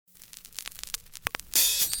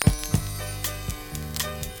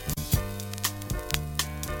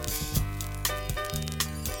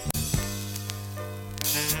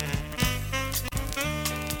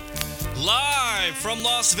Live from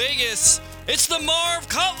Las Vegas, it's the Marv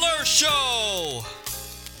Cutler Show.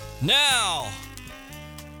 Now,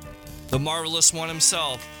 the marvelous one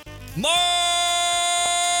himself, Marv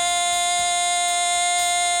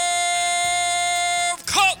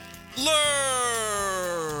Cutler.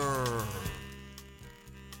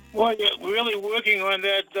 Well, you're really working on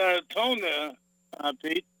that tone there,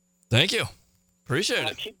 Pete. Thank you. Appreciate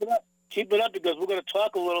it. Keep it up. Keep it up because we're going to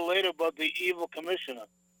talk a little later about the evil commissioner.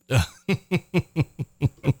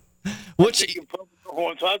 You probably know who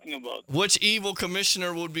I'm talking about. Which evil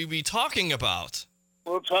commissioner would we be talking about?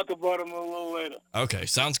 We'll talk about him a little later. Okay,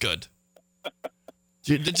 sounds good.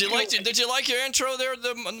 Did you like your intro there,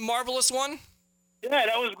 the marvelous one? Yeah,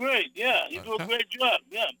 that was great. Yeah, you do a great job.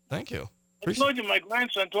 Yeah. Thank you. I told you, my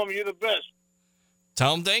grandson told me you're the best.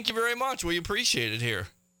 Tell him thank you very much. We appreciate it here.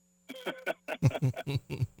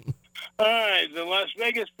 All right, the Las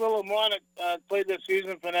Vegas Philharmonic played their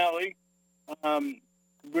season finale.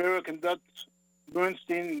 Cabrera conducts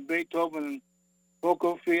Bernstein, Beethoven, and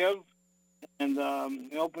Prokofiev, and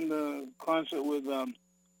he opened the concert with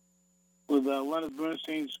Leonard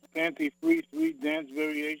Bernstein's Fancy Free Three Dance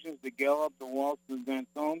Variations, the Galop, the Waltz, and the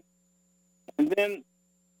Danton. And then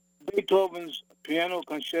Beethoven's Piano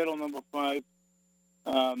Concerto No. 5,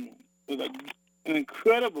 with an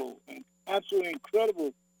incredible, absolutely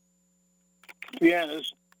incredible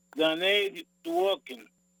pianist, Danae Dworkin,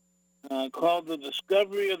 called The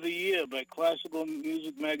Discovery of the Year by Classical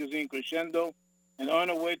Music Magazine Crescendo, and on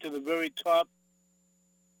her way to the very top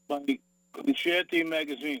by Concerti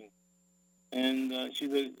Magazine. And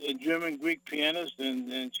she's a German-Greek pianist,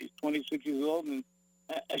 and she's 26 years old, and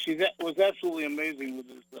she was absolutely amazing with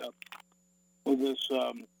this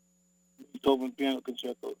Beethoven piano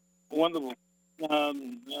concerto. Wonderful.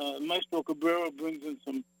 Maestro Cabrera brings in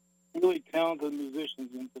some really talented musicians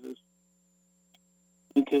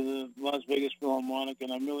into the Las Vegas Philharmonic,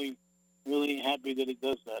 and I'm really, really happy that he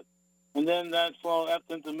does that. And then that fall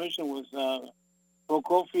after intermission was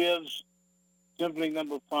Prokofiev's Symphony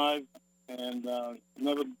No. 5, and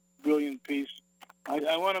another brilliant piece.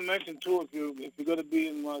 I want to mention too, if you're going to be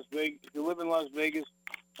in Las Vegas, if you live in Las Vegas,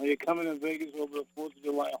 or you're coming to Vegas over the 4th of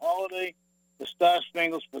July holiday, the Star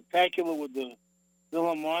Spangled Spectacular with the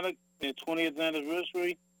Philharmonic, their 20th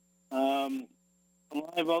anniversary. A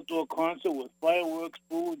live outdoor concert with fireworks,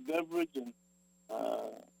 food, beverage, and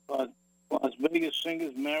Las Vegas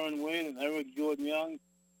singers Marin Wade and Eric Jordan Young,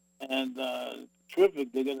 and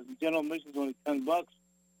terrific. They got the general admission's only $10,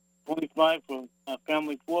 $25 for a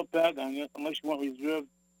family 4-pack. Unless you want reserved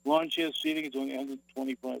lawn chair seating, it's only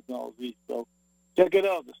 $125 each. So check it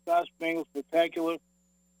out, the Star Spangled Spectacular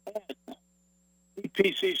at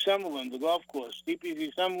DPC Summerlin, the golf course.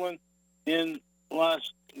 DPC Summerlin in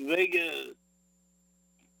Las Vegas.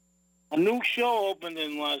 A new show opened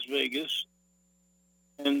in Las Vegas,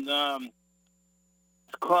 and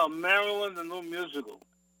it's called Maryland, the New Musical.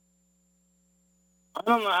 I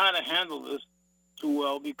don't know how to handle this too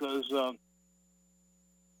well because it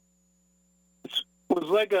was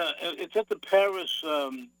like it's at the Paris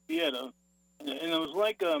Theater, and it was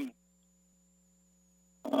like a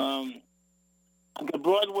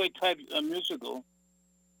Broadway type musical,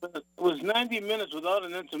 but it was 90 minutes without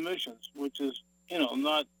an intermission, which is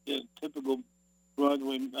not the typical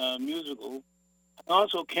Broadway musical. I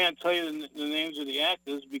also can't tell you the names of the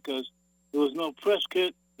actors because there was no press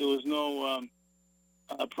kit, there was no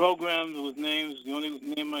program with names. The only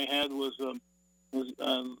name I had was the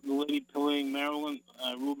lady playing Marilyn,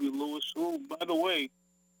 Ruby Lewis, who, by the way,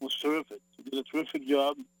 was terrific. She did a terrific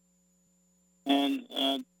job. And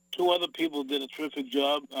two other people did a terrific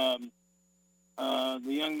job. The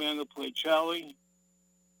young man that played Charlie,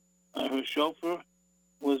 her chauffeur,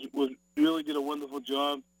 really did a wonderful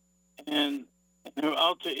job. And her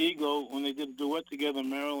alter ego, when they did a duet together,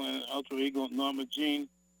 Marilyn and alter ego Norma Jean,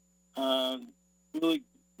 really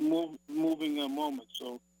moving moments.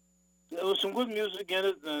 So there was some good music in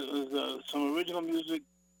it. There was some original music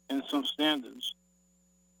and some standards.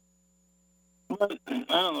 But I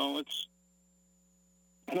don't know. It's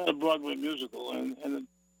not a Broadway musical, and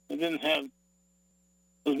it didn't have.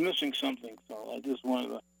 It was missing something. So I just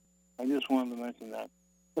wanted to mention that.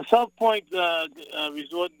 The South Point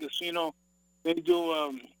Resort and Casino, they do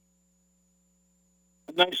a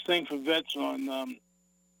nice thing for vets on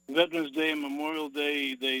Veterans Day and Memorial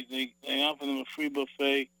Day. They offer them a free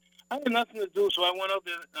buffet. I had nothing to do, so I went out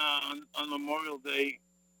there on Memorial Day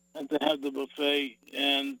and to have the buffet.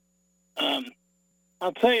 And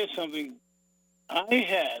I'll tell you something.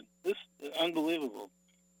 This is unbelievable.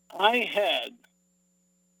 I had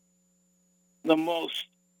the most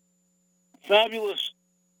fabulous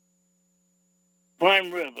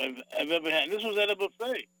prime rib I've ever had. And this was at a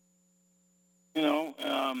buffet. You know,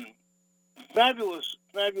 fabulous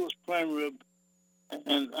prime rib,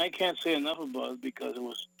 and I can't say enough about it because it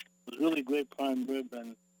was really great prime rib.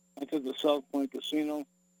 And I took the South Point Casino,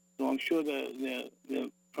 so I'm sure the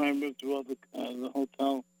prime rib throughout the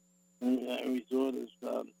hotel and resort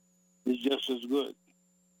is just as good.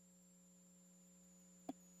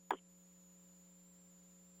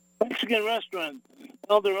 Mexican restaurant,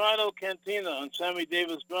 El Dorado Cantina on Sammy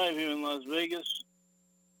Davis Drive here in Las Vegas.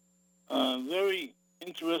 Very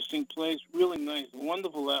interesting place, really nice,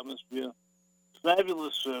 wonderful atmosphere,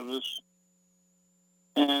 fabulous service,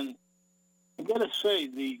 and I gotta say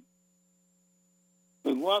the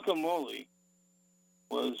guacamole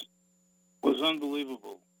was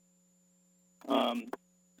unbelievable.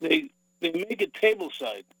 They make it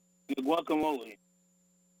tableside, the guacamole.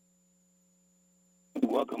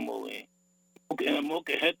 Okay, and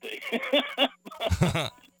molcajete.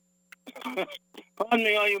 Pardon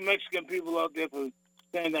me, all you Mexican people out there for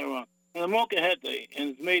saying that wrong. And a molcajete,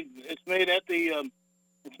 and it's made at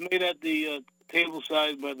the table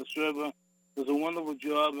side by the server. Does a wonderful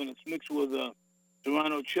job, and it's mixed with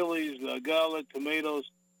serrano chilies, garlic,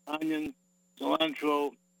 tomatoes, onion,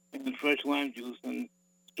 cilantro, and fresh lime juice, and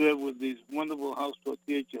served with these wonderful house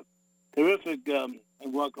tortilla chips. Terrific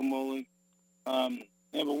guacamole.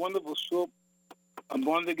 They have a wonderful soup, a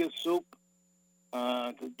bondiga soup,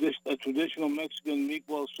 a traditional Mexican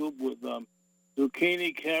meatball soup with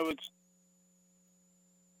zucchini, carrots,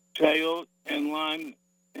 chayote, and lime,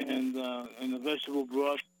 and the vegetable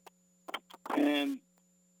broth. And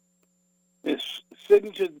one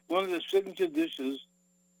of the signature dishes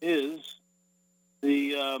is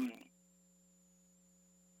the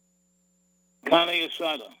carne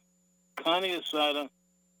asada. Carne asada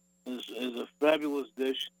is a fabulous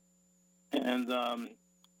dish, and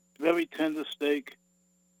very tender steak,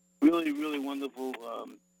 really, really wonderful.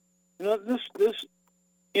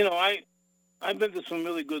 I've been to some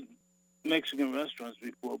really good Mexican restaurants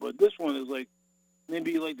before, but this one is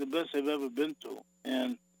maybe the best I've ever been to.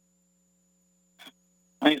 And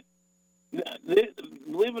believe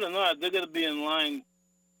it or not, they're going to be in line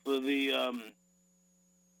for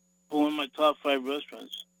for one of my top 5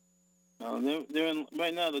 restaurants. Right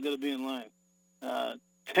now. They're going to be in line.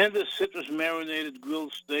 Tender citrus marinated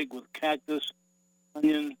grilled steak with cactus,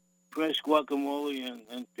 onion, fresh guacamole,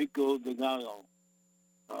 and pico de gallo.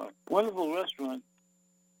 Wonderful restaurant,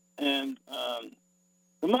 and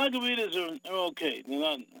the margaritas are okay.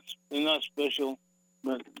 They're not special,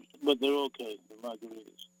 but they're okay. The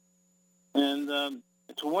margaritas, and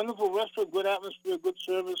it's a wonderful restaurant, good atmosphere, good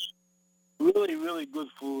service, really, really good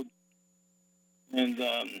food, and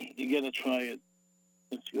you got to try it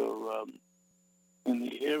if you're in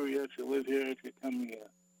the area, if you live here, if you're coming here.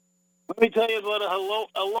 Let me tell you about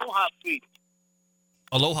Aloha Feet.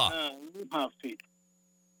 Aloha. Aloha Feet.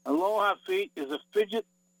 Aloha Feet is a fidget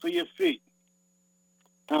for your feet.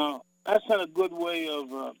 Now, that's not a good way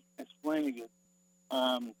of explaining it.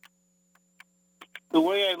 The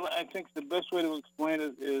way I think the best way to explain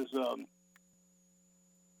it is,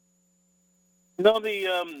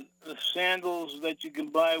 the sandals that you can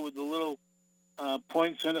buy with the little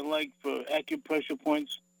points in it, like for acupressure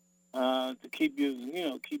points, to keep your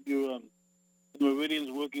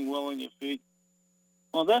meridians working well on your feet.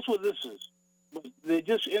 Well, that's what this is. But they're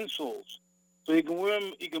just insoles, so you can wear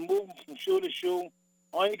them. You can move them from shoe to shoe,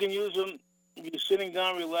 or you can use them if you're sitting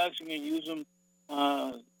down, relaxing, and use them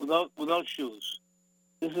without shoes.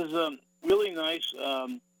 This is really nice.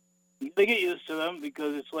 You gotta get used to them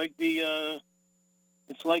because it's like the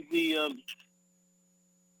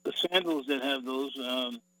sandals that have those.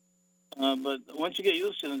 But once you get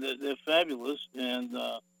used to them, they're fabulous. And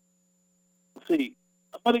let's see,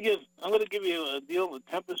 I'm gonna give you a deal with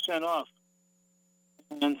 10% off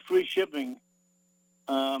and free shipping.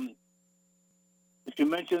 If you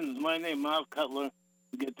mention my name, Marv Cutler,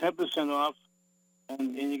 you get 10% off,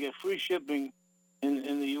 and you get free shipping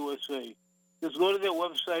in the USA. Just go to their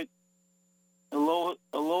website,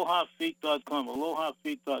 alohafeet.com,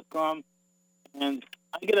 alohafeet.com, and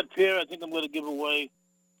I get a pair I think I'm going to give away.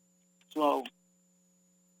 So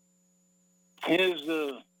here's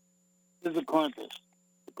the contest.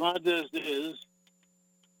 The contest is,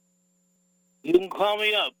 you can call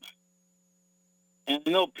me up, and I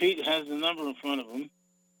know Pete has the number in front of him.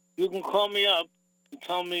 You can call me up and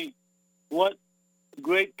tell me what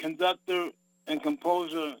great conductor and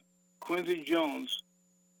composer Quincy Jones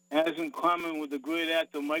has in common with the great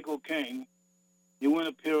actor Michael Caine. You win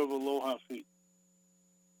a pair of Aloha Feet.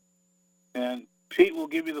 And Pete will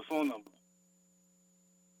give you the phone number.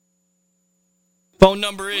 Phone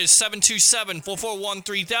number is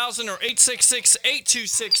 727-441-3000 or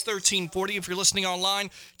 866-826-1340 if you're listening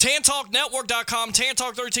online. TanTalkNetwork.com,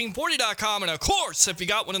 TanTalk1340.com, and of course, if you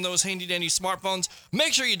got one of those handy-dandy smartphones,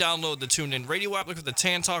 make sure you download the TuneIn Radio app. Look for the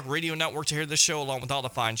Tan Talk Radio Network to hear this show along with all the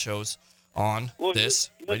fine shows on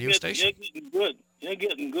this radio station. You're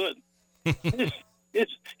getting good.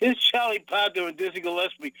 It's Charlie Parker and Dizzy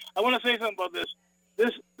Gillespie. I want to say something about this.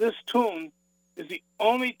 This tune is the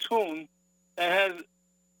only tune that has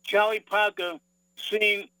Charlie Parker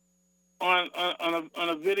seen on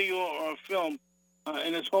a video or a film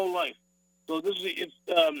in his whole life. So this is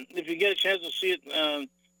if you get a chance to see it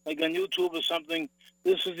like on YouTube or something,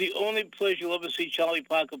 this is the only place you'll ever see Charlie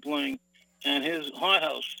Parker playing, and his Hot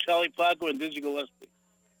House, Charlie Parker and Dizzy Gillespie.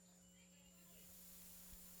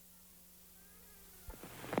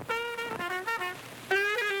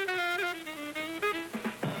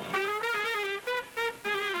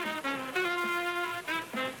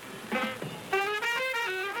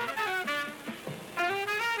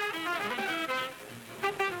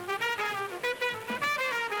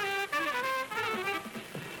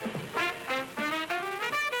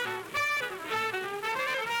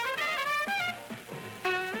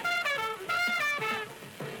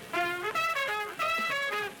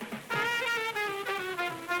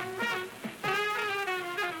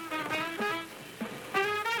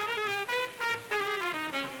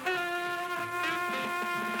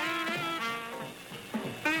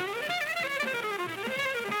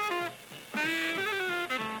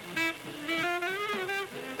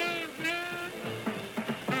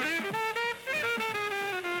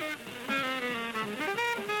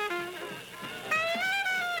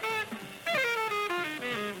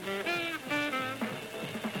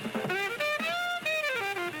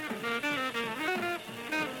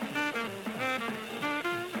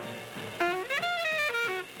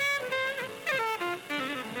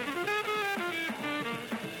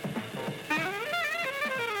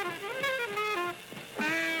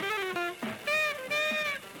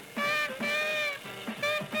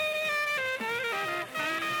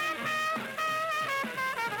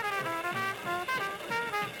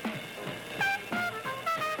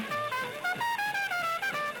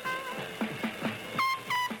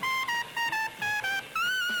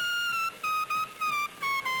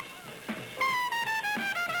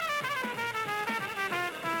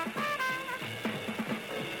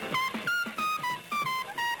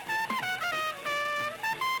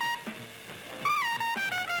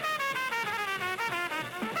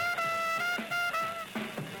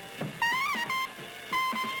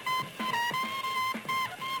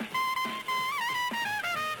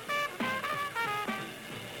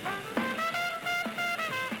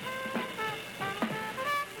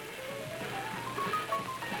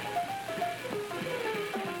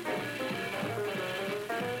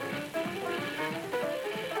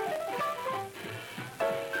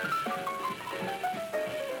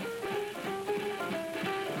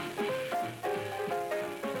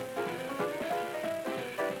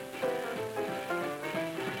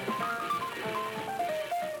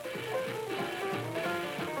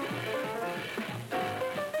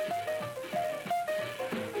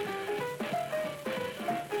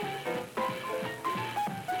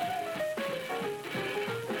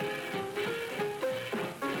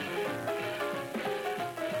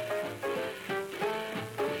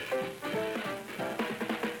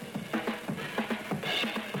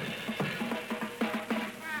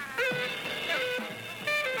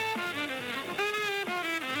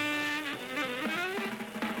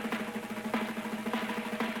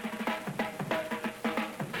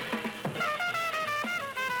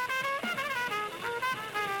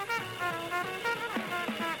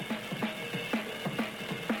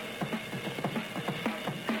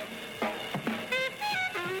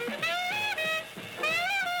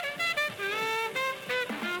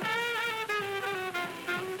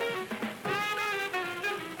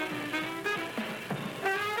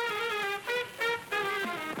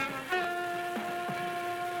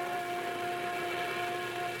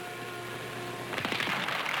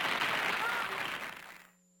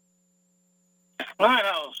 Hot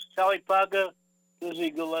House, Charlie Parker,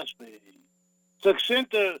 Dizzy Gillespie. Success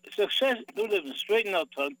Center,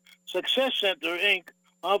 Inc.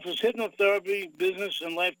 offers hypnotherapy, business,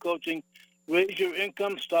 and life coaching. Raise your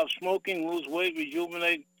income, stop smoking, lose weight,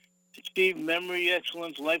 rejuvenate, achieve memory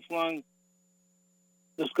excellence, lifelong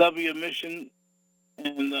discover your mission.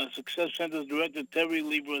 And Success Center's director, Terry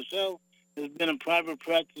Lee Brosell, has been in private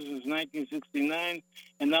practice since 1969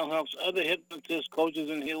 and now helps other hypnotists,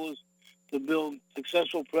 coaches, and healers to build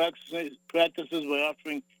successful practices by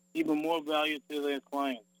offering even more value to their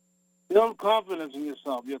clients. Build confidence in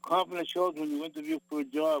yourself. Your confidence shows when you interview for a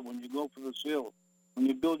job, when you go for the sale, when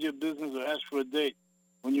you build your business or ask for a date.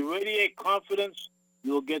 When you radiate confidence,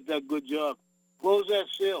 you'll get that good job. Close that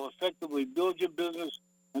sale effectively. Build your business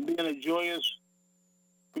and be in a joyous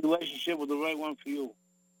relationship with the right one for you.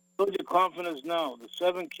 Build your confidence now. The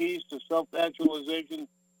 7 keys to self-actualization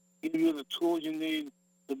give you the tools you need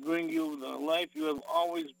to bring you the life you have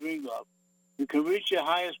always dreamed of. You can reach your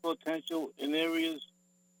highest potential in areas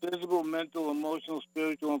physical, mental, emotional,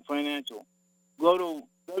 spiritual, and financial. Go to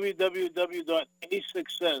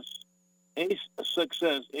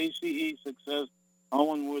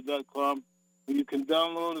ACEsuccess.com, where you can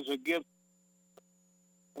download as a gift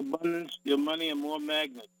Abundance, Your Money, and More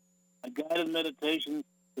Magnet, a guided meditation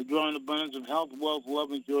to draw an abundance of health, wealth, love,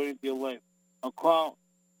 and joy into your life. I'll call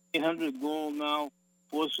 800-GOAL-NOW,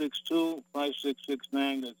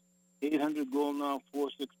 462-5669. That's 800-GOAL-NOW,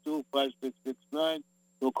 462-5669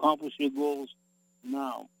 to accomplish your goals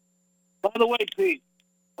now. By the way, Pete,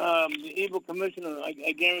 the evil commissioner,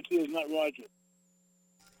 I guarantee, is not Roger.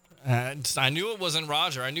 I knew it wasn't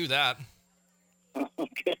Roger. I knew that.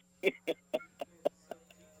 Okay.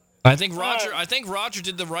 I think Roger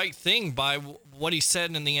did the right thing by what he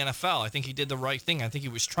said in the NFL. I think he did the right thing. I think he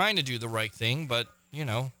was trying to do the right thing, but he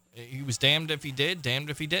was damned if he did,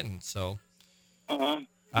 damned if he didn't. So.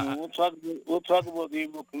 We'll talk about the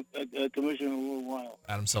evil commissioner in a little while.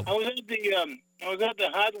 Adam Silver. I was at the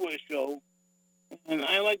hardware show, and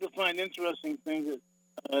I like to find interesting things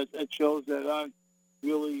at shows that aren't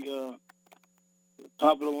really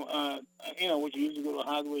top of the what you usually go to a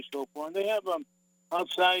hardware show for. And they have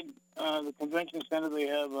outside the convention center, they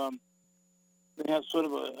have sort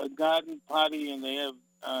of a garden party, and they have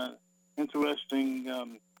interesting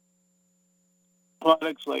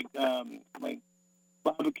products like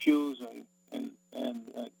barbecues and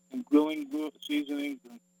grilling seasonings,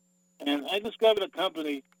 and I discovered a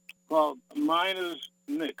company called Miner's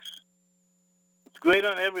Mix. It's great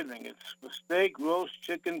on everything. It's for steak, roast,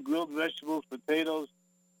 chicken, grilled vegetables, potatoes,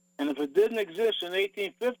 and if it didn't exist in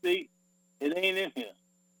 1850, it ain't in here.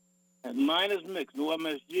 And Miner's Mix, no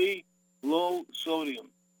MSG, low sodium,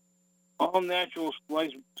 all natural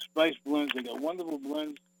spice blends. They got wonderful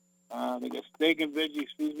blends. They got steak and veggie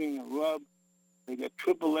seasoning and rub. They got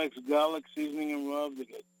XXX garlic seasoning and rub. They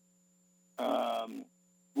got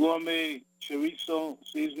gourmet chorizo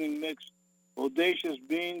seasoning mix, audacious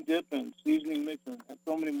bean dip and seasoning mix, and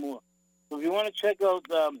so many more. So if you want to check out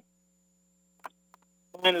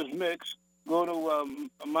Miner's Mix, go to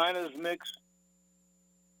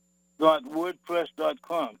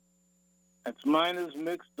minersmix.wordpress.com. That's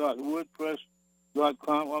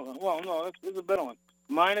minersmix.wordpress.com. Well, no, that's a better one.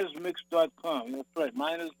 Minersmix.com. That's right,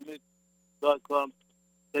 minersmix.com.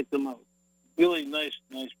 Check them out. Really nice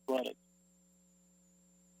product.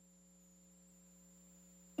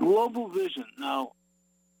 Global Vision. Now,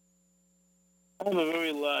 I have a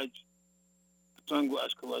very large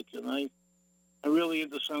sunglass collection. I'm really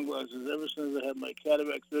into sunglasses. Ever since I had my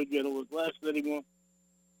cataract surgery, I don't wear glasses anymore.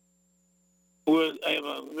 I have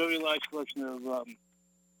a very large collection of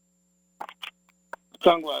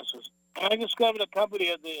sunglasses. And I discovered a company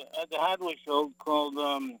at the hardware show called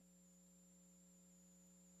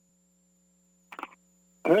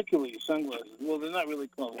Hercules sunglasses. Well, they're not really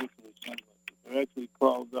called Hercules sunglasses. They're actually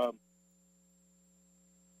called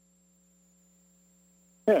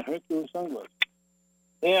Hercules sunglasses.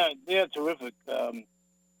 They are terrific.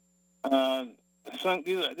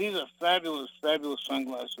 These are fabulous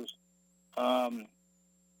sunglasses.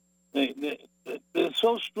 They're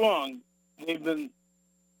so strong. They've been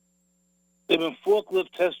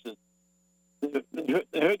forklift tested. The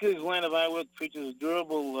Hercules line of eyewear features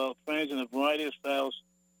durable frames in a variety of styles.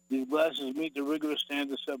 These glasses meet the rigorous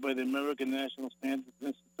standards set by the American National Standards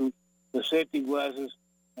Institute for safety glasses,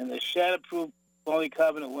 and the shatterproof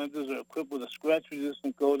polycarbonate lenses are equipped with a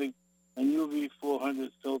scratch-resistant coating and UV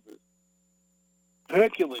 400 filters.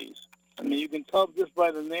 Hercules. I mean, you can tell just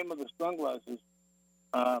by the name of the sunglasses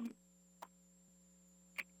about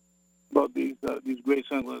these great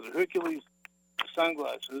sunglasses. Hercules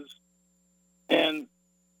sunglasses, and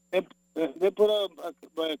they're put out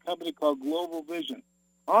by a company called Global Vision.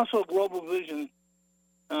 Also, Global Vision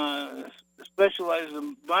specializes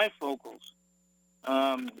in bifocals.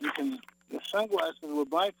 The sunglasses were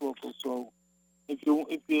bifocals, so if you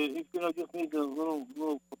just need a little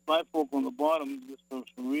bifocal on the bottom just for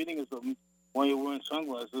reading or something while you're wearing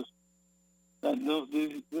sunglasses,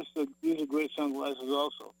 these are great sunglasses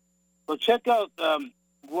also. So check out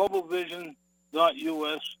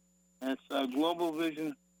globalvision.us. That's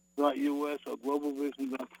globalvision.us or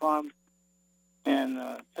globalvision.com, and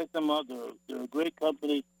check them out. They're a great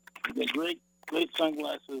company. They're great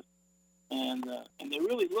sunglasses, and they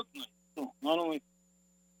really look nice. So not only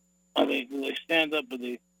do they stand up, but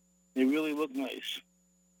they really look nice.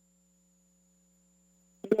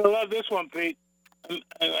 I love this one, Pete.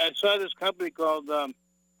 I saw this company called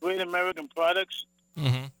Great American Products,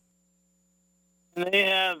 Mm-hmm. and they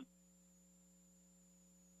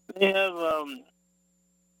have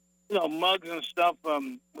mugs and stuff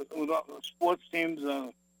with all the sports teams,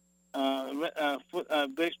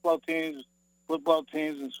 baseball teams, football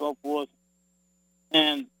teams, and so forth.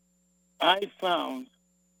 And I found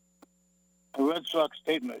a Red Sox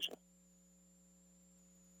tape measure.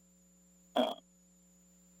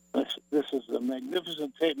 This is a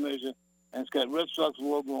magnificent tape measure, and it's got Red Sox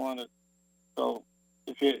logo on it. So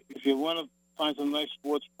if you want to find some nice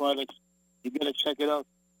sports products, you got to check it out.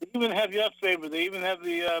 They even have your favorite. They even have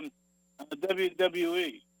the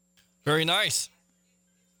WWE. Very nice.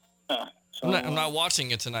 So, I'm not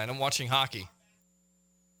watching it tonight. I'm watching hockey.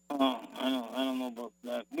 I don't know about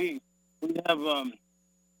that. We have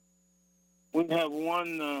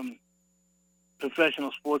one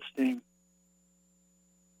professional sports team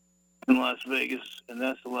in Las Vegas, and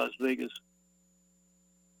that's the Las Vegas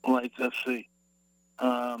Lights FC.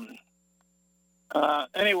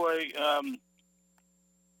 Anyway,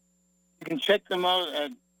 you can check them out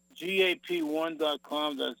at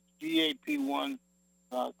gap1.com. That's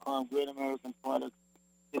gap1.com. Great American Products.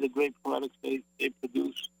 They're the great products they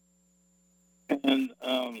produce. And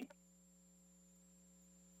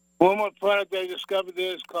one more product I discovered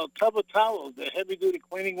there is called Tubber Towels. They're heavy-duty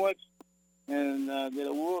cleaning wipes, and they're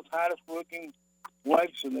the world's hardest working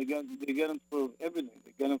wipes, and they get them for everything.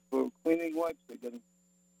 They get them for cleaning wipes. They get them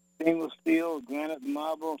stainless steel, granite,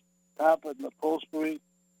 marble, carpet, and upholstery,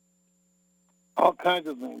 all kinds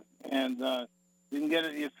of things. And you can get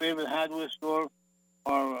it at your favorite hardware store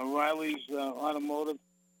or O'Reilly's Automotive,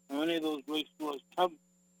 or any of those great stores.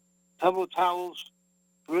 Tubber Towels,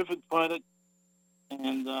 terrific product,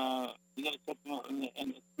 and you got to check them out. And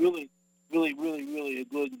it's really, really, really, really a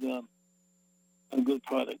good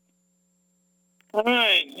product. All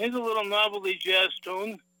right, here's a little novelty jazz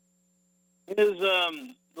tune. Here's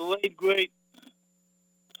the late great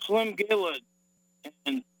Slim Gaylord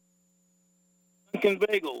and Duncan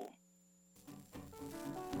Bagel.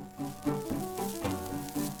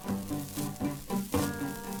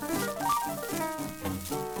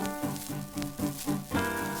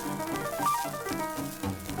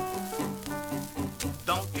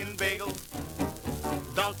 Duncan Bagel,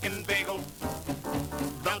 Duncan Bagel,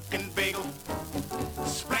 Duncan Bagel,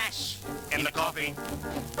 splash in the coffee.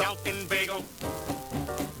 Duncan Bagel,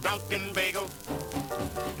 Duncan Bagel,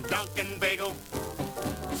 Duncan Bagel,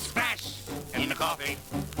 splash in the coffee.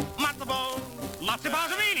 Matzo ball, matzo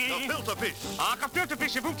balzamini, Gefilte fish, gefilte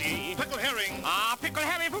fische booty, pickle herring, pickle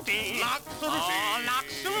herring booty, Laxaruti.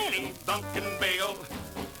 laxaruti. Duncan Bagel,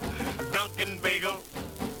 Duncan Bagel,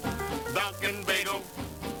 Duncan Bagel,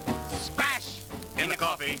 splash in the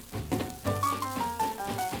coffee.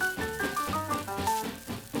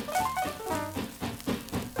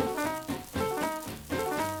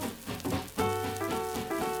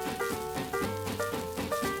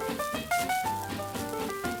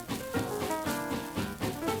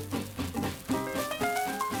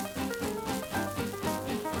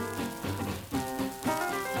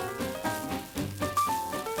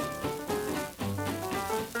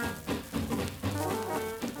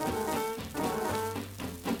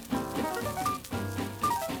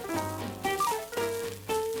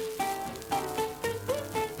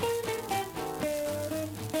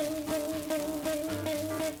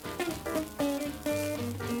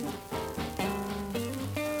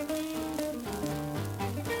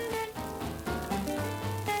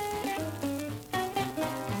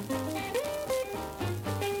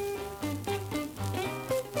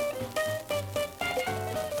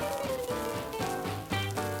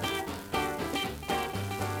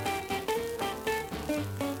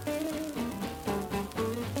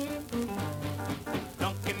 Duncan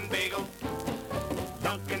Bagel, Duncan Bagel,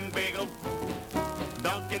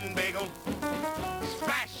 Duncan Bagel,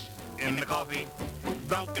 splash in the coffee.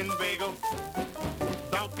 Duncan Bagel,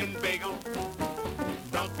 Duncan Bagel,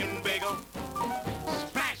 Duncan Bagel,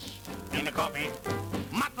 splash in the coffee.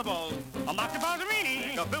 Matzo ball, a matzo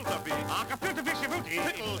balzamini, Gefilte fish, gefilte fische booty,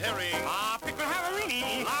 pickle herring, pickle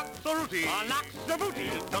herring, Laxaruti. laxaruti.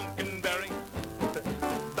 Duncan Berry,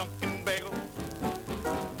 Duncan Bagel,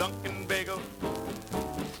 Duncan Bagel,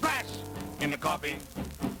 splash in the coffee.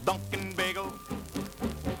 Duncan Bagel,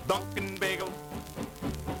 Duncan Bagel,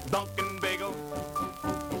 Duncan Bagel,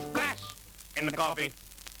 splash in the coffee.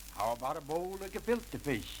 How about a bowl of gefilte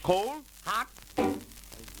fish? Cold, hot,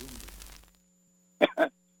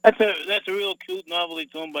 That's a real cute novelty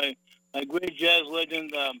tune by a great jazz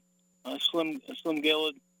legend, Slim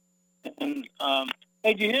Gaillard. And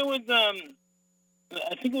hey, did you hear what? I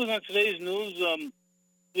think it was on today's news.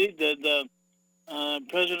 That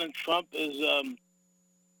President Trump is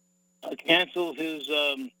canceled his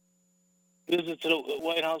visit to the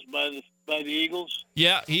White House by the Eagles.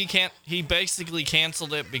 Yeah, he basically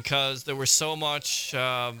canceled it because there was so much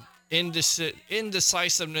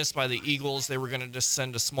indecisiveness by the Eagles. They were going to just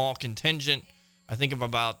send a small contingent, I think of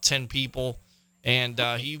about 10 people, and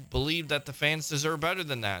he believed that the fans deserve better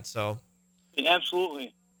than that. So,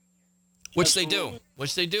 absolutely, which they do.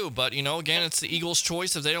 But again, it's the Eagles'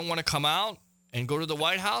 choice. If they don't want to come out and go to the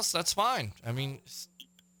White House, that's fine. I mean, it's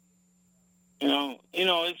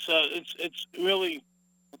really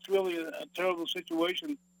a terrible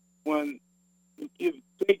situation when you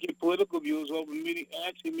take your political views over meeting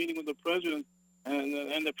with the president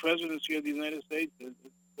and the presidency of the United States,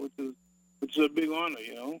 which is a big honor,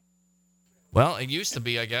 Well, it used to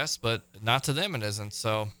be, I guess, but not to them it isn't.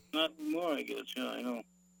 So not anymore, I guess. Yeah, I know.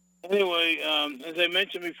 Anyway, as I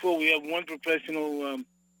mentioned before, we have one professional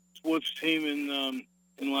sports team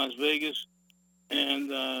in Las Vegas, and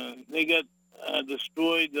they got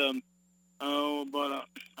destroyed about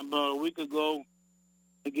a week ago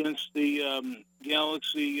against the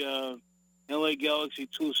Galaxy, LA Galaxy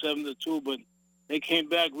 7-2, but they came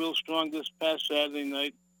back real strong this past Saturday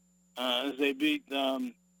night as they beat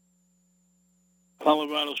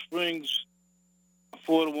Colorado Springs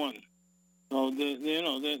 4-1. So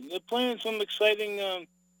they're playing some exciting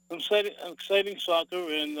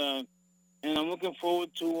soccer, and I'm looking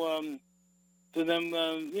forward to them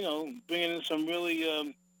bringing in some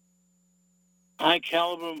really high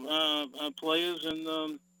caliber players and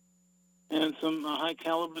some high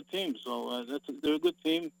caliber teams. So they're a good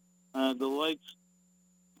team. The Lights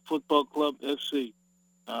Football Club FC,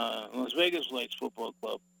 Las Vegas Lights Football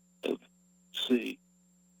Club FC.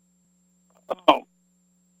 Oh,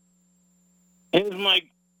 here's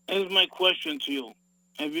my question to you.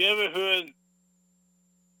 Have you ever heard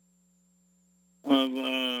of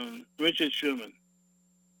Richard Sherman?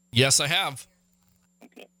 yes, I have.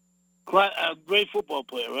 Okay. A great football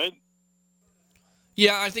player, right?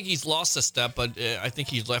 Yeah, I think he's lost a step, but I think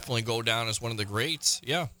he's definitely go down as one of the greats.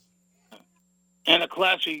 Yeah. And a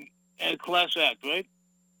class act, right?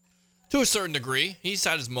 To a certain degree. He's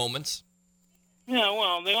had his moments. Yeah,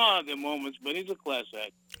 well, they all have their moments, but he's a class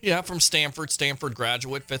act. Yeah, from Stanford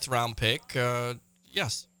graduate, 5th round pick.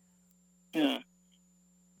 Yes. Yeah.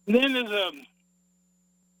 Then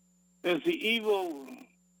there's the evil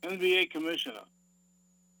NBA commissioner.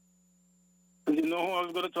 Do you know who I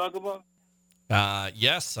was going to talk about?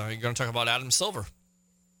 Yes. Are you going to talk about Adam Silver?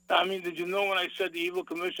 I mean, did you know when I said the evil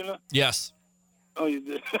commissioner? Yes. Oh, you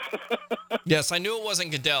did? Yes, I knew it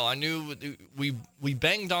wasn't Goodell. I knew we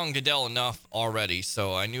banged on Goodell enough already,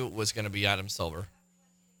 so I knew it was going to be Adam Silver.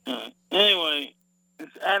 Anyway,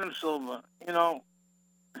 it's Adam Silver.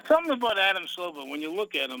 Something about Adam Silver, when you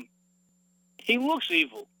look at him, he looks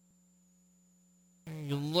evil.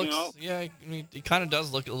 Yeah, he kind of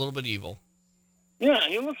does look a little bit evil. Yeah,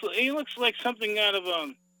 he looks like something out of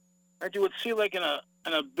that you would see like in a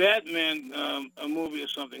Batman a movie or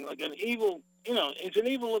something, like an evil. He's an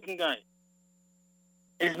evil-looking guy.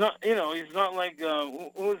 He's not like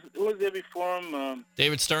who was there before him?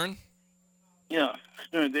 David Stern. Yeah,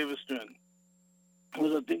 David Stern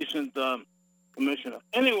was a decent commissioner.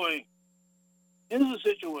 Anyway, here's the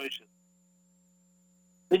situation.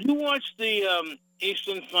 Did you watch the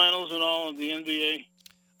Eastern Finals and all of the NBA?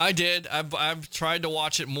 I did. I've tried to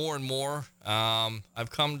watch it more and more. I've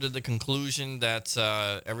come to the conclusion that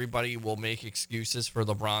everybody will make excuses for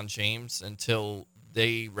LeBron James until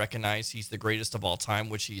they recognize he's the greatest of all time,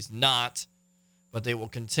 which he's not. But they will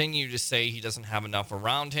continue to say he doesn't have enough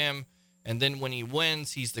around him. And then when he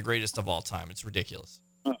wins, he's the greatest of all time. It's ridiculous.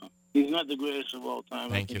 He's not the greatest of all time.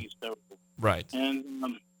 Thank you. He's terrible. Right.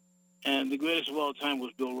 And the greatest of all time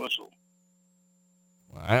was Bill Russell.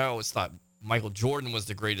 Well, I always thought Michael Jordan was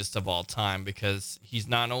the greatest of all time because he's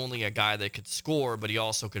not only a guy that could score, but he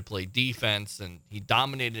also could play defense, and he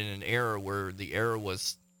dominated in an era where the era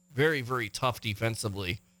was very, very tough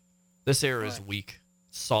defensively. This era is weak,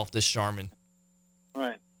 soft as Charmin.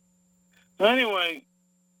 Right. So anyway,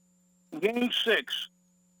 Game 6,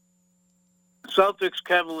 Celtics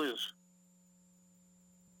Cavaliers.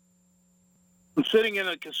 I'm sitting in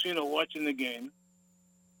a casino watching the game.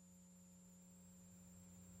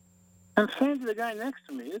 I'm saying to the guy next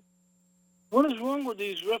to me, what is wrong with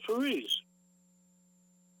these referees?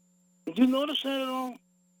 Did you notice that at all?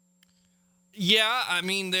 Yeah, I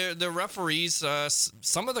mean, the referees,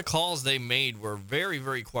 some of the calls they made were very,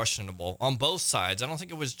 very questionable on both sides. I don't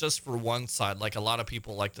think it was just for one side, like a lot of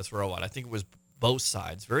people like to throw out. I think it was both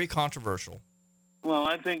sides. Very controversial. Well,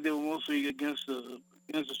 I think they were mostly against the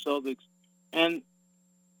Celtics, and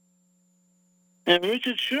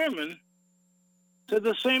Richard Sherman said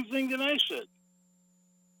the same thing that I said.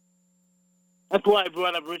 That's why I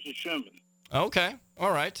brought up Richard Sherman. Okay,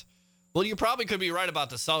 all right. Well, you probably could be right about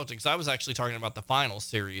the Celtics. I was actually talking about the final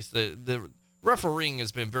series. The refereeing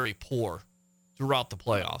has been very poor throughout the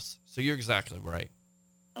playoffs, so you're exactly right.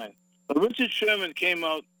 Right. But Richard Sherman came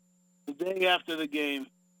out the day after the game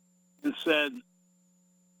and said,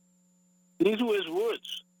 these were his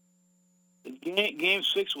words, Game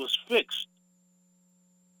 6 was fixed.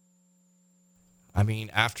 I mean,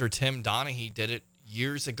 after Tim Donaghy did it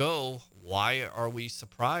years ago, why are we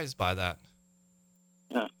surprised by that?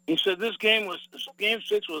 Yeah. He said Game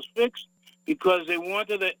 6 was fixed because the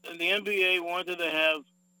NBA wanted to have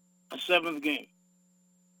a seventh game.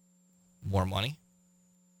 More money?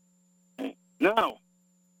 Okay. Now,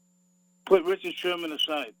 put Richard Sherman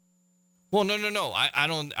aside. Well, no. I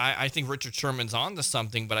don't. I think Richard Sherman's on to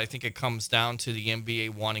something, but I think it comes down to the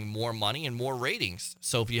NBA wanting more money and more ratings.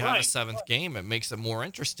 So if you have a seventh game, it makes it more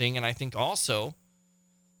interesting. And I think also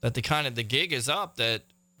that the gig is up, that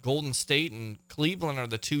Golden State and Cleveland are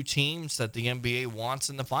the two teams that the NBA wants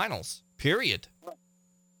in the finals, period. All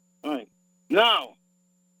right. Now,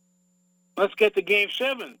 let's get to Game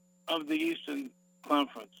 7 of the Eastern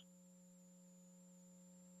Conference.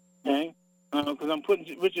 Okay? Because I'm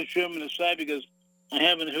putting Richard Sherman aside because I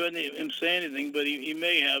haven't heard him say anything, but he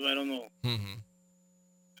may have. I don't know. Mm-hmm.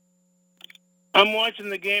 I'm watching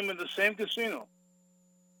the game in the same casino.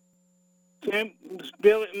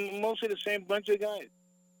 Mostly the same bunch of guys.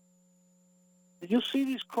 Did you see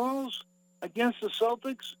these calls against the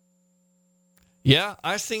Celtics? Yeah,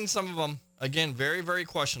 I've seen some of them. Again, very, very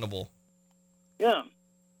questionable. Yeah.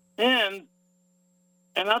 And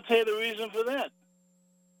I'll tell you the reason for that.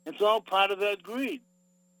 It's all part of that greed.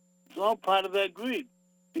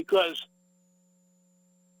 Because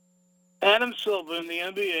Adam Silver and the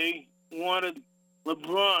NBA wanted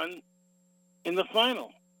LeBron in the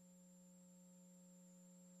final.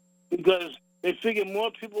 Because they figured more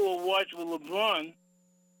people will watch with LeBron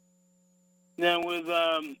than with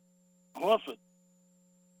Horford.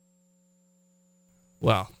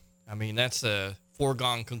 Well, I mean, that's a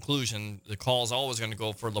foregone conclusion. The call's always going to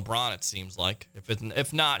go for LeBron, it seems like.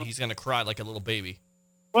 If not, he's going to cry like a little baby.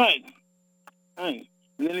 Right. And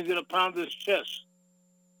then he's going to pound his chest.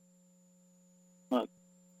 Look.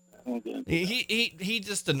 Okay. He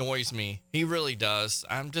just annoys me. He really does.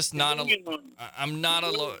 I'm just not I'm not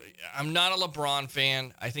a LeBron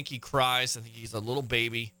fan. I think he cries. I think he's a little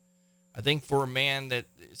baby. I think for a man that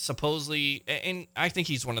supposedly, and I think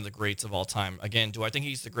he's one of the greats of all time. Again, do I think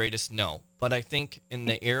he's the greatest? No. But I think in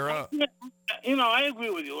the era... I agree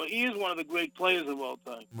with you. He is one of the great players of all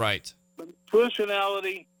time. Right. But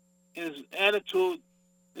personality, his attitude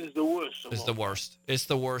is the worst. It's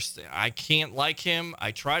the worst. I can't like him.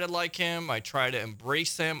 I try to like him. I try to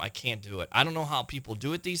embrace him. I can't do it. I don't know how people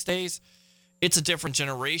do it these days. It's a different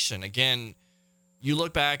generation. Again, you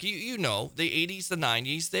look back, you know, the 80s, the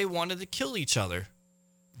 90s, they wanted to kill each other.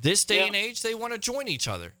 This day and age, they want to join each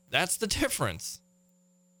other. That's the difference.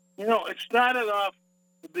 It started off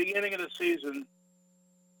the beginning of the season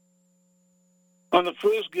on the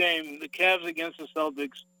first game, the Cavs against the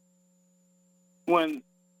Celtics, when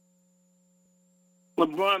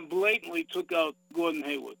LeBron blatantly took out Gordon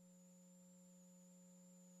Hayward.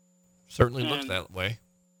 Certainly looked that way.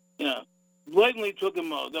 Yeah, blatantly took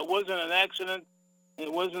him out. That wasn't an accident.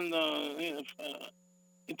 It wasn't.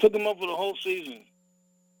 He took him out for the whole season.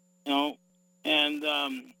 And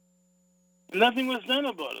nothing was done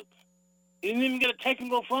about it. He didn't even get a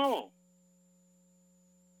technical foul.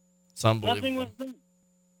 It's unbelievable.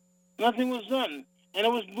 Nothing was done, and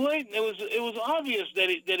it was blatant. It was obvious that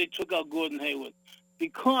he took out Gordon Hayward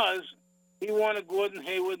because he wanted Gordon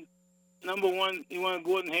Hayward. Number one, he wanted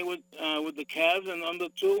Gordon Hayward with the Cavs, and number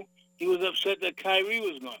two, he was upset that Kyrie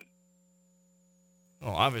was gone. Oh,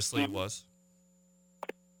 obviously he was.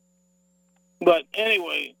 But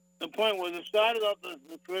anyway, the point was it started off the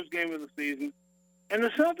first game of the season, and the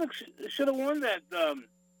Celtics should have won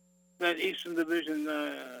that Eastern Division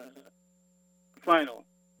final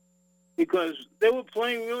because they were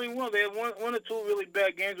playing really well. They had one or two really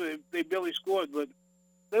bad games where they barely scored, but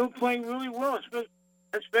they were playing really well,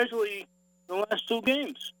 especially the last two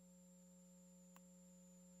games.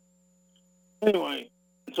 Anyway,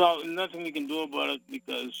 it's nothing you can do about it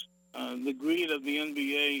because the greed of the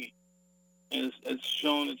NBA it's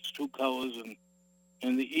shown its true colors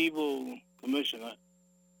and the evil commissioner,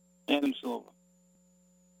 Adam Silver.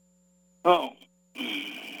 Oh,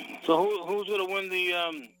 so who's going to win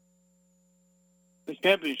the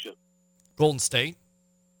championship? Golden State.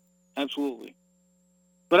 Absolutely.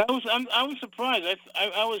 But I was surprised.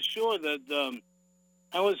 I was sure that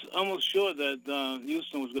I was almost sure that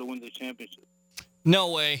Houston was going to win the championship.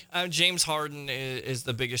 No way. James Harden is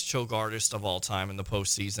the biggest choke artist of all time in the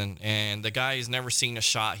postseason, and the guy has never seen a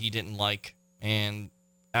shot he didn't like. And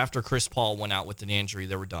after Chris Paul went out with an injury,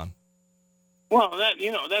 they were done. Well, that's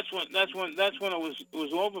when it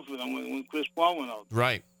was over for them when Chris Paul went out.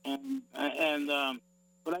 Right.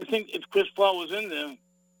 But I think if Chris Paul was in there,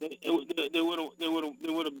 they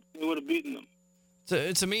would have beaten them.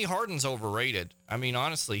 To me, Harden's overrated. I mean,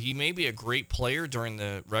 honestly, he may be a great player during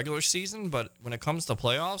the regular season, but when it comes to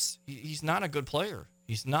playoffs, he's not a good player.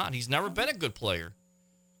 He's not. He's never been a good player.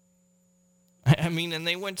 I mean, and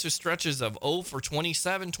they went to stretches of 0 for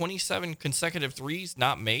 27 consecutive threes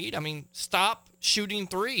not made. I mean, stop shooting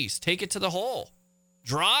threes. Take it to the hole.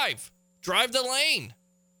 Drive the lane.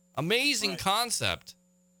 Amazing concept.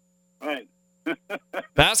 Right.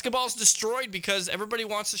 Basketball's destroyed because everybody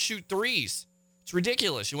wants to shoot threes. It's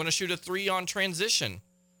ridiculous. You want to shoot a 3 on transition.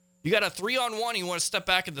 You got a 3-on-1. You want to step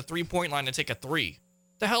back at the 3-point line and take a 3.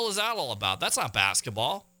 The hell is that all about? That's not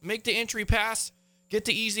basketball. Make the entry pass. Get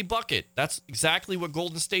the easy bucket. That's exactly what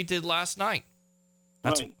Golden State did last night.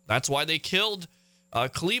 That's why they killed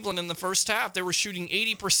Cleveland in the first half. They were shooting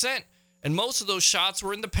 80%, and most of those shots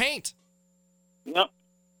were in the paint. Yep.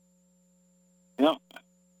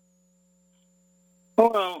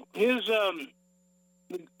 Well, here's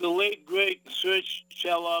the late, great Serge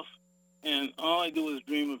Cheloff, and All I Do Is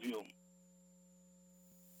Dream of You.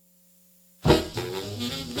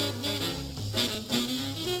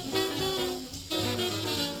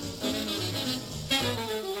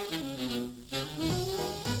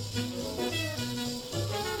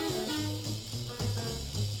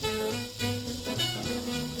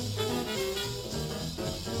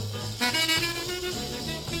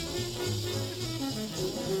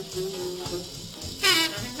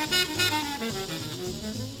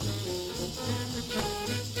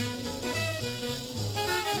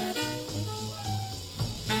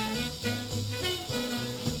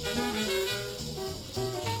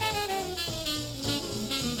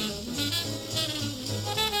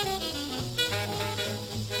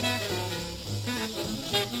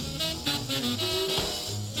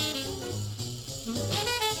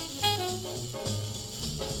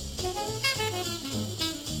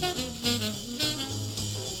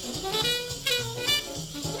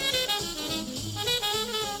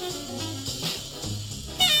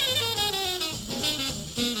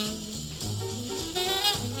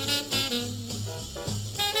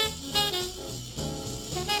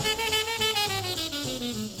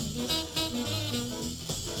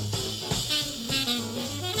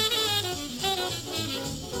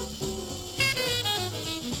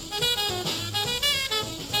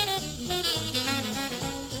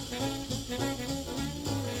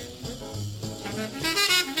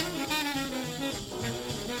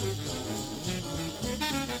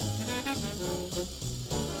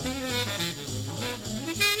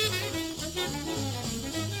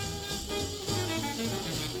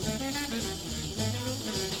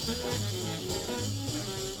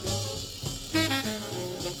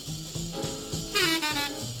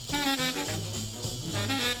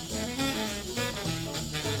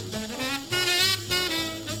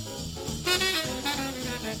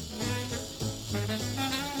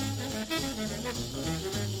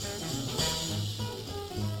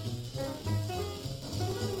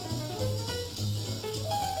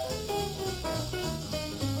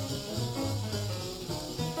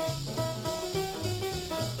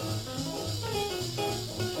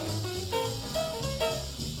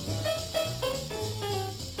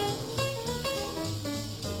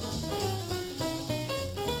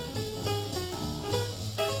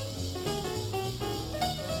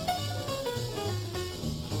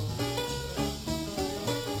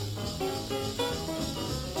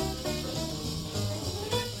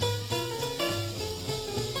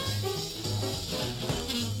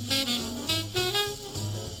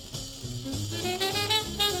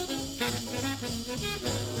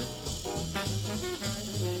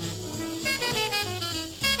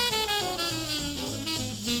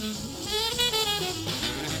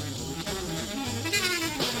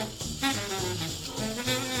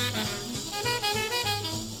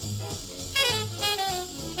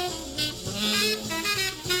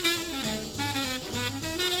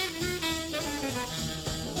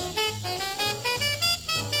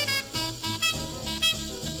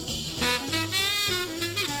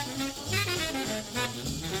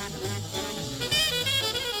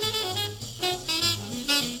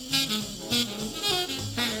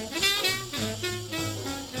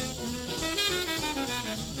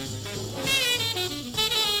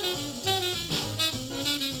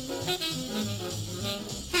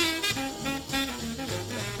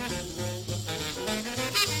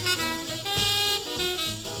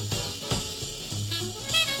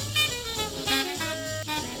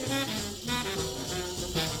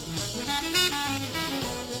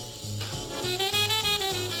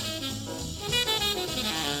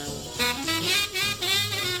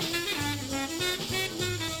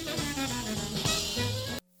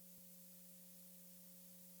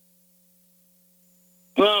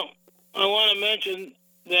 Well, I want to mention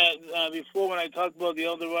that before when I talked about the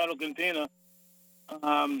El Dorado container,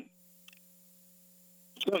 something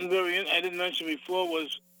I didn't mention before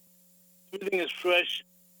was everything is fresh,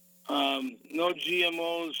 no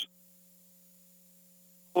GMOs,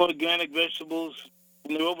 organic vegetables,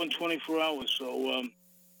 and they're open 24 hours. So,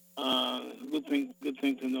 good thing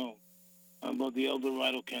to know about the El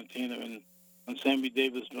Dorado Cantina on Sammy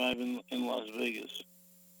Davis Drive in Las Vegas.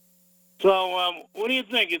 So, what do you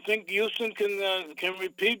think? You think Houston can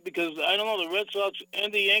repeat? Because I don't know, the Red Sox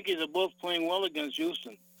and the Yankees are both playing well against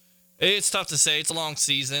Houston. It's tough to say. It's a long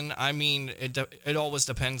season. I mean, it always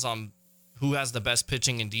depends on who has the best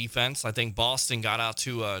pitching and defense. I think Boston got out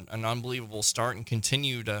to an unbelievable start and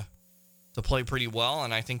continue to play pretty well.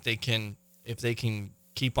 And I think if they can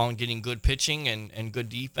keep on getting good pitching and good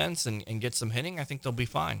defense and get some hitting, I think they'll be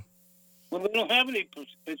fine. Well, they don't have any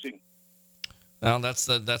pitching. Well, that's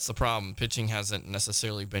the problem. Pitching hasn't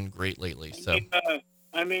necessarily been great lately. So,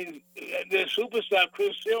 I mean, their superstar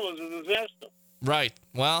Chris Sale is a disaster. Right.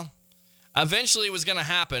 Well, eventually it was going to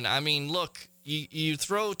happen. I mean, look, you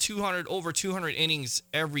throw over 200 innings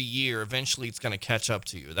every year. Eventually, it's going to catch up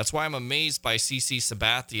to you. That's why I'm amazed by CC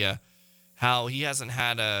Sabathia, how he hasn't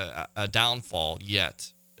had a downfall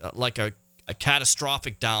yet, like a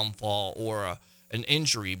catastrophic downfall or an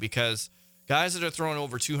injury, because guys that are throwing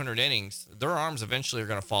over 200 innings, their arms eventually are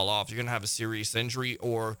going to fall off. You're going to have a serious injury,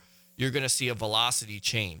 or you're going to see a velocity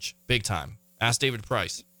change big time. Ask David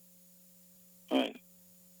Price. Right.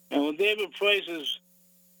 And well, David Price is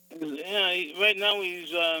right now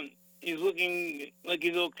he's looking like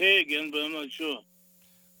he's okay again, but I'm not sure.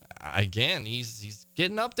 Again, he's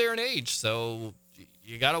getting up there in age, so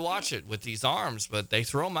you got to watch it with these arms. But they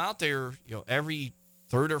throw him out there, every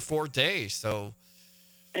third or fourth day. So,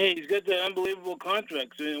 hey, he's got that unbelievable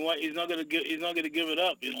contract. So he's not gonna give it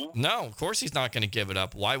up, No, of course he's not going to give it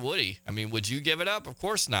up. Why would he? I mean, would you give it up? Of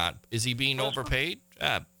course not. Is he being overpaid?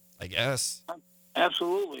 I guess.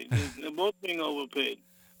 Absolutely, they're both being overpaid.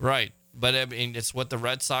 Right, but I mean, it's what the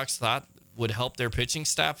Red Sox thought would help their pitching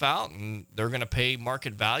staff out, and they're going to pay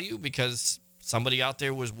market value because somebody out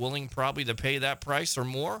there was willing probably to pay that price or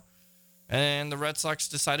more, and the Red Sox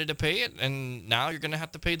decided to pay it, and now you're going to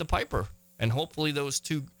have to pay the piper. And hopefully those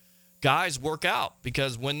two guys work out,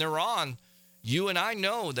 because when they're on, you and I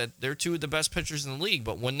know that they're two of the best pitchers in the league,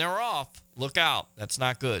 but when they're off, look out. That's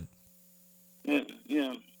not good.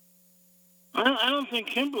 Yeah. I don't think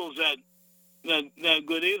Kimbrel's that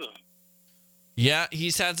good either. Yeah,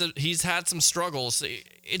 he's had some struggles.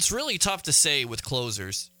 It's really tough to say with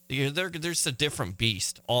closers. There's a different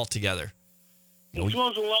beast altogether. He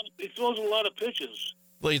throws a lot of pitches.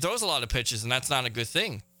 Well, he throws a lot of pitches, and that's not a good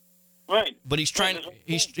thing. Right. But he's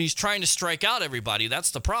trying to strike out everybody.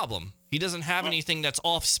 That's the problem. He doesn't have anything that's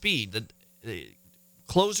off speed.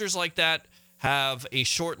 Closers like that have a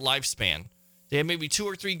short lifespan. They have maybe 2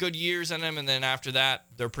 or 3 good years in them, and then after that,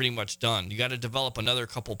 they're pretty much done. You got to develop another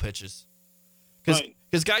couple pitches.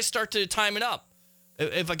 Because guys start to time it up.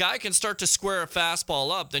 If a guy can start to square a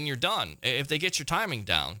fastball up, then you're done. If they get your timing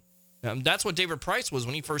down. That's what David Price was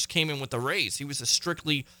when he first came in with the Rays. He was a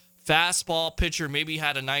strictly fastball pitcher, maybe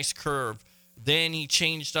had a nice curve. Then he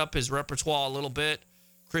changed up his repertoire a little bit.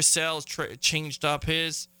 Chris Sale changed up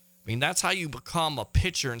his. I mean, that's how you become a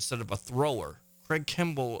pitcher instead of a thrower. Craig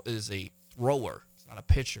Kimbrel is a thrower. It's not a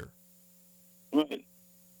pitcher. Right.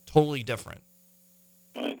 Totally different.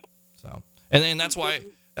 Right. So, and that's why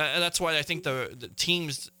I think the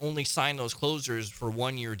teams only sign those closers for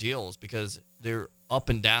 1-year deals, because they're up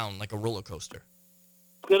and down like a roller coaster.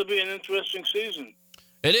 It's going to be an interesting season.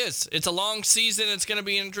 It is. It's a long season. It's going to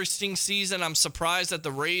be an interesting season. I'm surprised that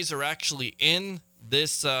the Rays are actually in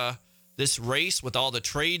this race with all the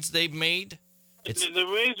trades they've made. The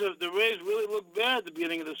Rays really looked bad at the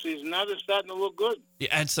beginning of the season. Now they're starting to look good.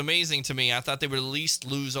 Yeah, it's amazing to me. I thought they would at least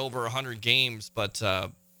lose over 100 games, but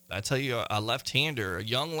I tell you, a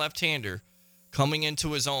young left-hander coming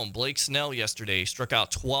into his own. Blake Snell yesterday struck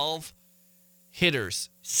out 12 hitters,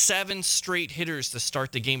 7 straight hitters to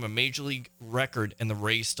start the game, a major league record, and the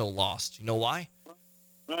Rays still lost. You know why?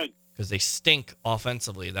 Right. Because they stink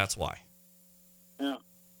offensively. That's why. Yeah.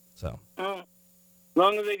 So. As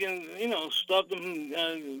long as they can, stop them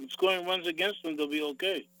from scoring runs against them, they'll be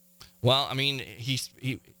okay. Well, I mean, he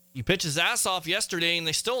pitched his ass off yesterday, and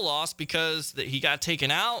they still lost because he got taken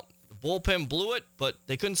out. The bullpen blew it, but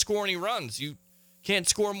they couldn't score any runs. You can't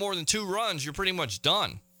score more than 2 runs. You're pretty much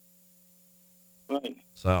done. Right.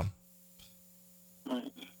 So.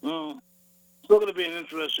 Right. Well, it's still going to be an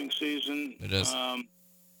interesting season. It is.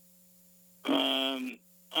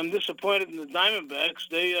 I'm disappointed in the Diamondbacks.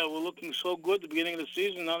 They were looking so good at the beginning of the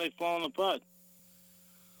season. Now they've fallen apart.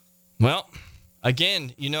 Well,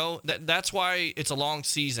 again, that's why it's a long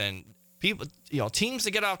season. People, teams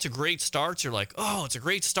that get out to great starts, you're like, oh, it's a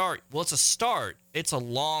great start. Well, it's a start. It's a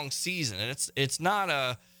long season, and it's not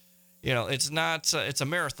a, it's a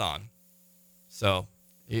marathon. So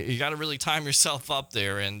you got to really time yourself up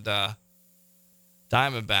there. And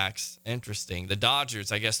Diamondbacks, interesting. The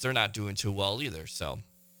Dodgers, I guess they're not doing too well either. So.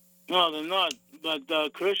 No, they're not. But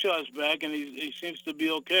Kershaw's back, and he seems to be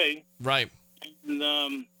okay. Right.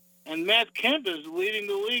 And Matt Kemp is leading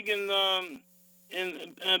the league in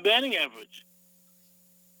batting average.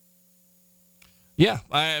 Yeah,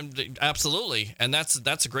 absolutely, and that's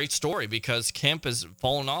a great story because Kemp has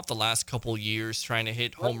fallen off the last couple years trying to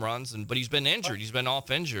hit home runs, but he's been injured. He's been off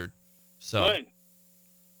injured. So. Right.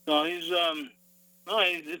 So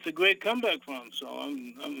it's a great comeback for him. So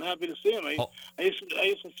I'm happy to see him. I used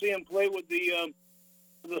to see him play with the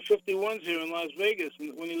 51s here in Las Vegas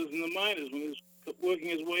when he was in the minors, when he was working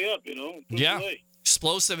his way up, Yeah.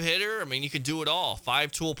 Explosive hitter. I mean, he could do it all.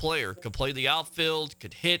 5-tool player. Could play the outfield,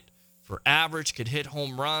 could hit for average, could hit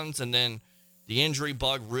home runs, and then the injury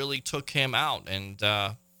bug really took him out. And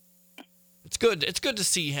it's good. It's good to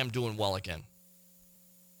see him doing well again.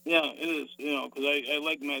 Yeah, it is, because I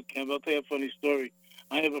like Matt Kemp. I'll tell you a funny story.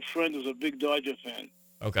 I have a friend who's a big Dodger fan.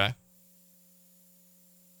 Okay.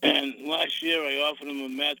 And last year I offered him a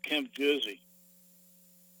Matt Kemp jersey.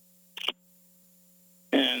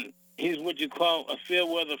 And he's what you call a fair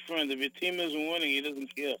weather friend. If your team isn't winning, he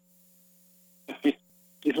doesn't care.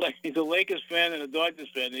 He's a Lakers fan and a Dodgers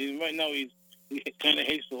fan. Right now he kind of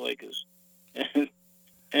hates the Lakers.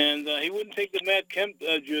 And he wouldn't take the Matt Kemp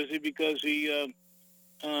jersey because he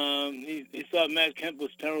thought Matt Kemp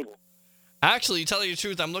was terrible. Actually, to tell you the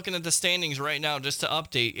truth, I'm looking at the standings right now just to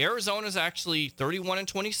update. Arizona's actually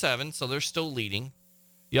 31-27, so they're still leading.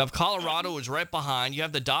 You have Colorado, who's right behind. You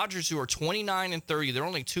have the Dodgers, who are 29-30. They're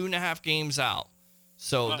only 2.5 games out.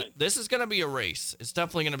 So this is going to be a race. It's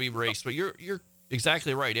definitely going to be a race. But you're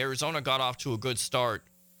exactly right. Arizona got off to a good start,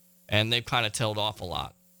 and they've kind of tailed off a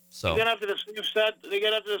lot. So they got after the same start. They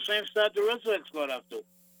got after the same start the Red Sox got after.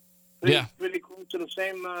 Pretty close to the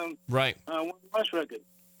same win-loss record.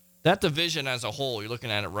 That division as a whole, you're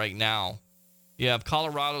looking at it right now. You have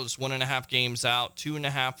Colorado's 1.5 games out,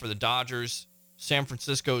 2.5 for the Dodgers. San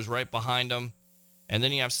Francisco's right behind them. And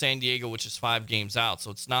then you have San Diego, which is 5 games out.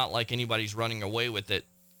 So it's not like anybody's running away with it.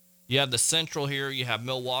 You have the Central here. You have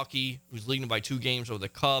Milwaukee, who's leading by 2 games over the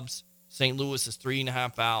Cubs. St. Louis is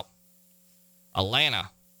 3.5 out.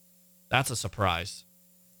 Atlanta, that's a surprise.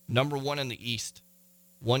 Number 1 in the East.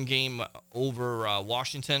 1 game over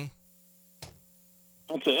Washington.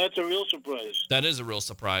 That's a real surprise. That is a real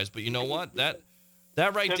surprise. But you know what? That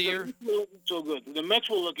right there. The Mets were looking so good. The Mets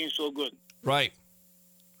were looking so good. Right.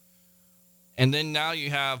 And then now you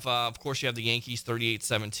have, of course, you have the Yankees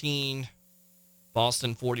 38-17.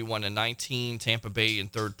 Boston 41-19. Tampa Bay in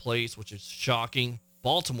 3rd place, which is shocking.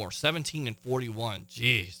 Baltimore 17-41.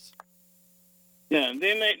 Jeez. Yeah,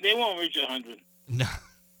 they won't reach 100. No.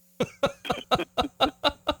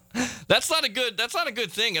 That's not a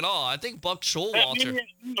good thing at all. I think Buck Showalter.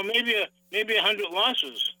 Maybe 100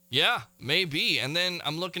 losses. Yeah, maybe. And then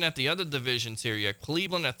I'm looking at the other divisions here. You have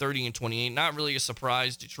Cleveland at 30-28. Not really a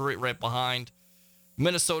surprise. Detroit right behind.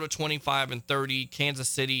 Minnesota 25-30. Kansas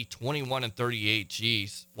City 21-38.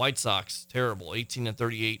 Jeez. White Sox terrible.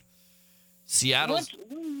 18-38. Seattle.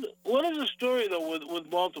 What is the story though with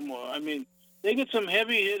Baltimore? I mean, they get some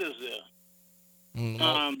heavy hitters there.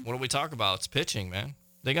 What do we talk about? It's pitching, man.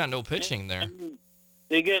 They got no pitching there.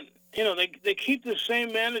 They get, they keep the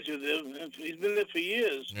same manager there. He's been there for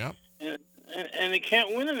years. Yep. And they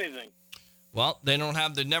can't win anything. Well, they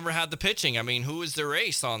never had the pitching. I mean, who is their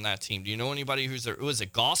ace on that team? Do you know anybody who's their, is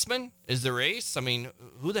it Gossman? Is their ace? I mean,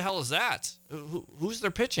 who the hell is that? Who's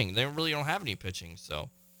their pitching? They really don't have any pitching, so.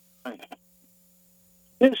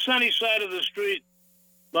 This sunny side of the street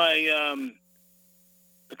by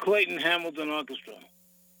the Clayton Hamilton Orchestra.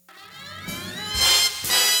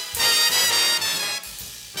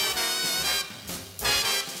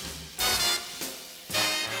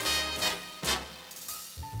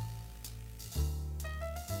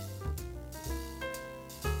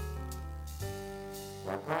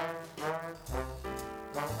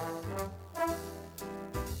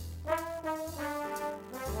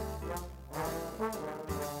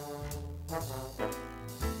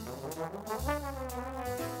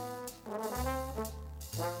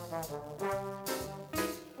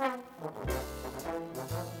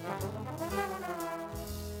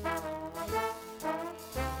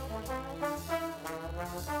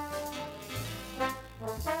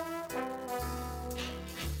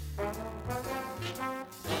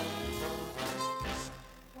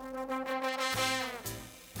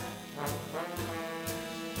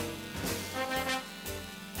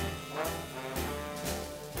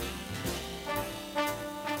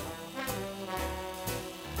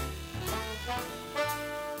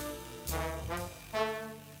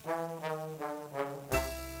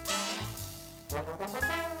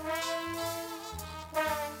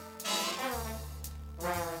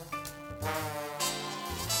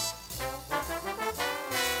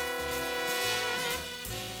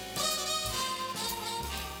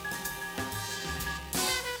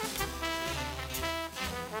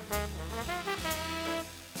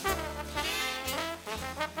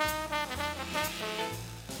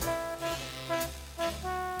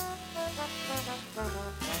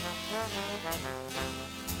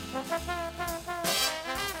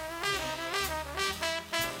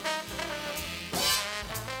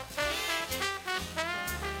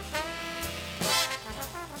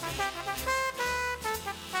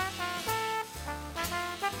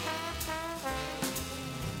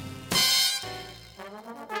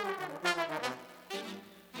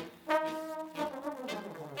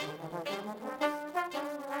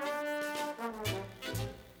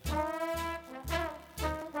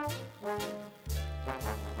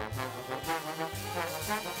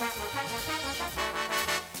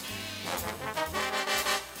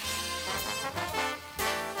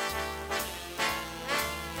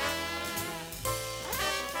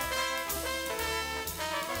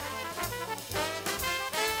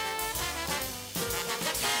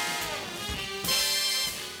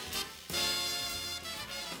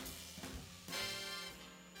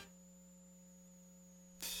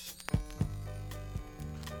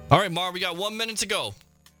 All right, Marv, we got 1 minute to go.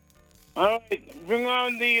 All right, bring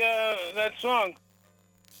on the that song.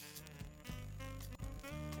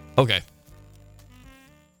 Okay.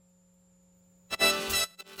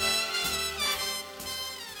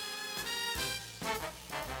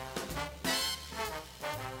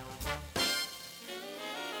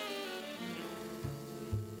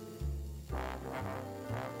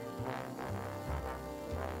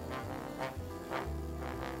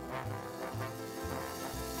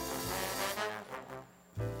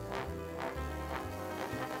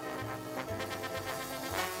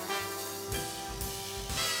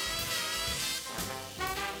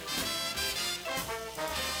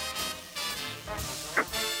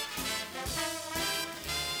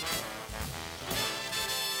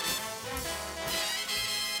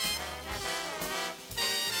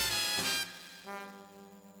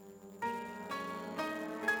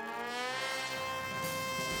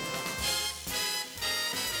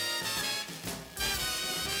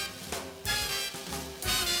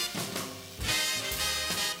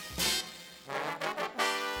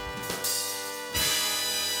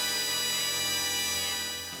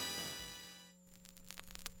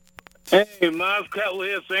 Hey, Marv Cutler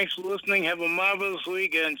here. Thanks for listening. Have a marvelous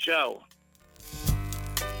weekend. Ciao.